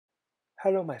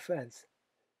Hello my friends,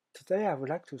 today I would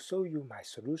like to show you my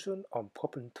solution on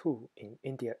problem 2 in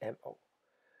INMO.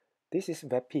 This is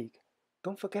WebPig.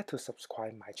 Don't forget to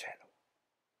subscribe my channel.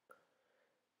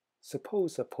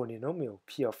 Suppose a polynomial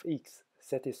p of x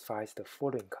satisfies the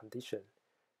following condition,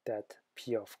 that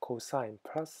p of cosine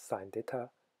plus sine theta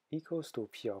equals to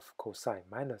p of cosine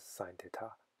minus sine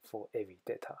theta for every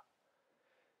theta.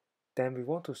 Then we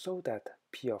want to show that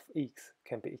p of x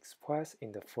can be expressed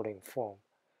in the following form,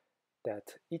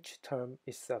 that each term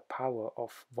is a power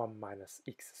of 1 minus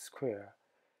x squared,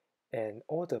 and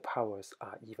all the powers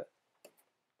are even.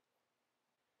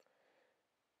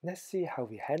 Let's see how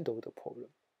we handle the problem.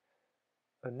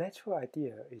 A natural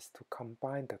idea is to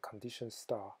combine the condition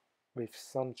star with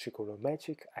some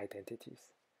trigonometric identities.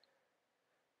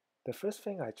 The first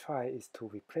thing I try is to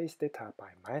replace theta by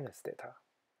minus theta.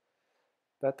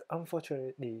 But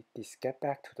unfortunately, this gets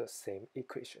back to the same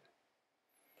equation.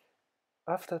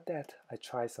 After that, I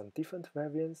try some different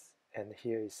variants, and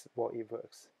here is what it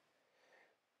works.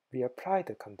 We apply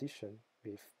the condition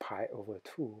with pi over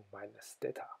 2 minus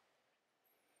theta.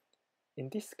 In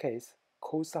this case,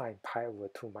 cosine pi over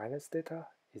 2 minus theta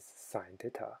is sine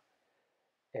theta,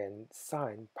 and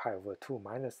sine pi over 2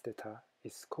 minus theta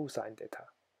is cosine theta.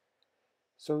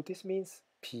 So this means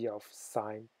p of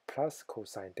sine plus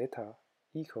cosine theta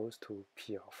equals to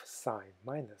p of sine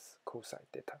minus cosine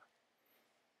theta.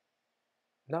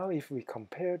 Now if we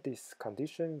compare this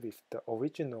condition with the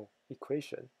original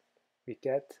equation, we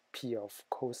get p of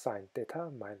cosine theta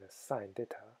minus sine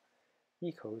theta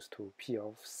equals to p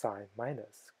of sine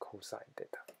minus cosine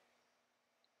theta.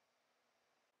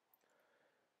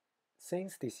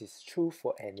 Since this is true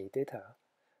for any theta,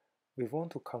 we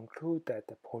want to conclude that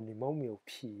the polynomial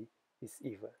p is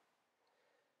even.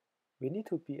 We need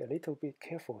to be a little bit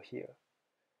careful here.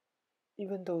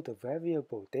 Even though the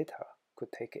variable theta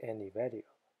could take any value,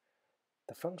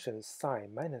 the function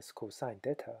sine minus cosine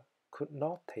theta could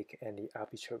not take any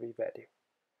arbitrary value.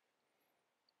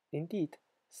 Indeed,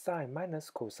 sine minus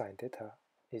cosine theta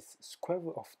is square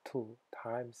root of 2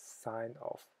 times sine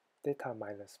of theta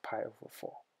minus pi over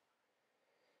 4.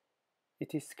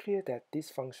 It is clear that this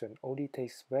function only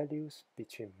takes values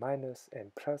between minus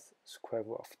and plus square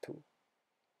root of 2.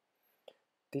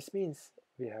 This means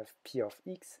we have p of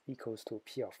x equals to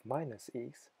p of minus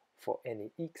x for any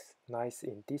x lies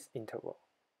in this interval.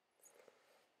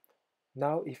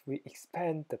 Now if we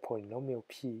expand the polynomial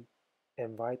p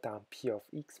and write down p of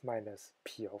x minus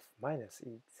p of minus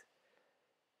x,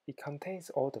 it contains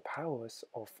all the powers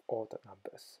of all the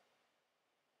numbers.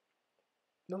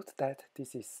 Note that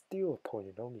this is still a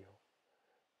polynomial,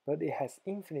 but it has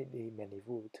infinitely many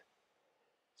roots,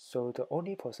 so the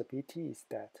only possibility is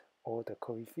that all the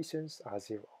coefficients are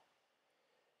 0.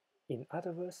 In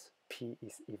other words, p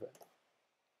is even.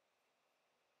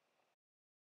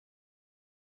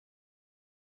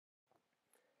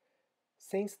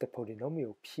 Since the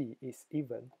polynomial p is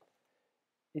even,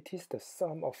 it is the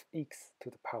sum of x to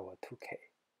the power 2k,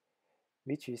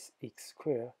 which is x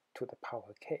squared to the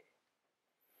power k.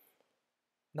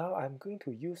 Now I'm going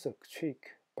to use a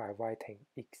trick by writing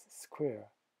x squared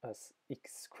as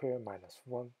x squared minus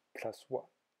 1 plus 1.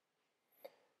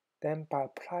 Then by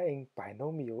applying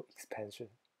binomial expansion,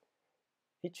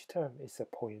 each term is a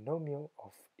polynomial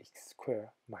of x squared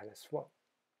minus 1.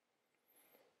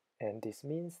 And this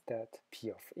means that p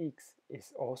of x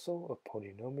is also a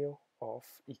polynomial of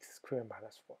x squared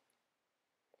minus 1.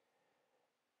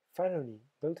 Finally,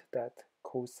 note that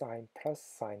cosine plus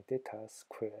sine theta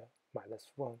squared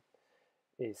minus 1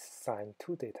 is sine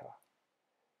 2 theta,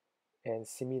 and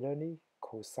similarly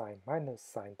cosine minus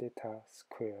sine theta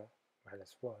squared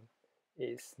minus 1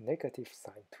 is negative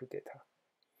sine 2 theta.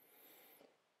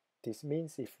 This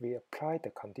means if we apply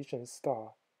the condition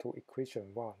star to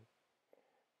equation 1,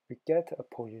 we get a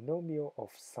polynomial of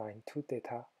sine 2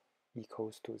 theta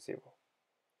equals to 0.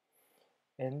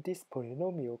 And this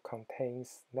polynomial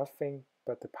contains nothing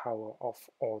but the power of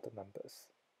all the numbers.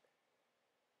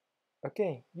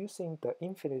 Again, using the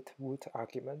infinite root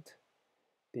argument,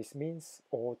 this means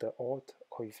all the odd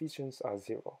coefficients are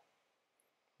 0,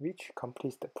 which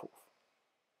completes the proof.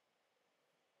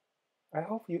 I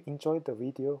hope you enjoyed the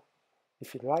video.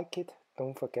 If you like it,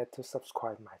 don't forget to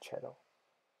subscribe my channel.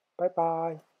 Bye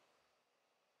bye!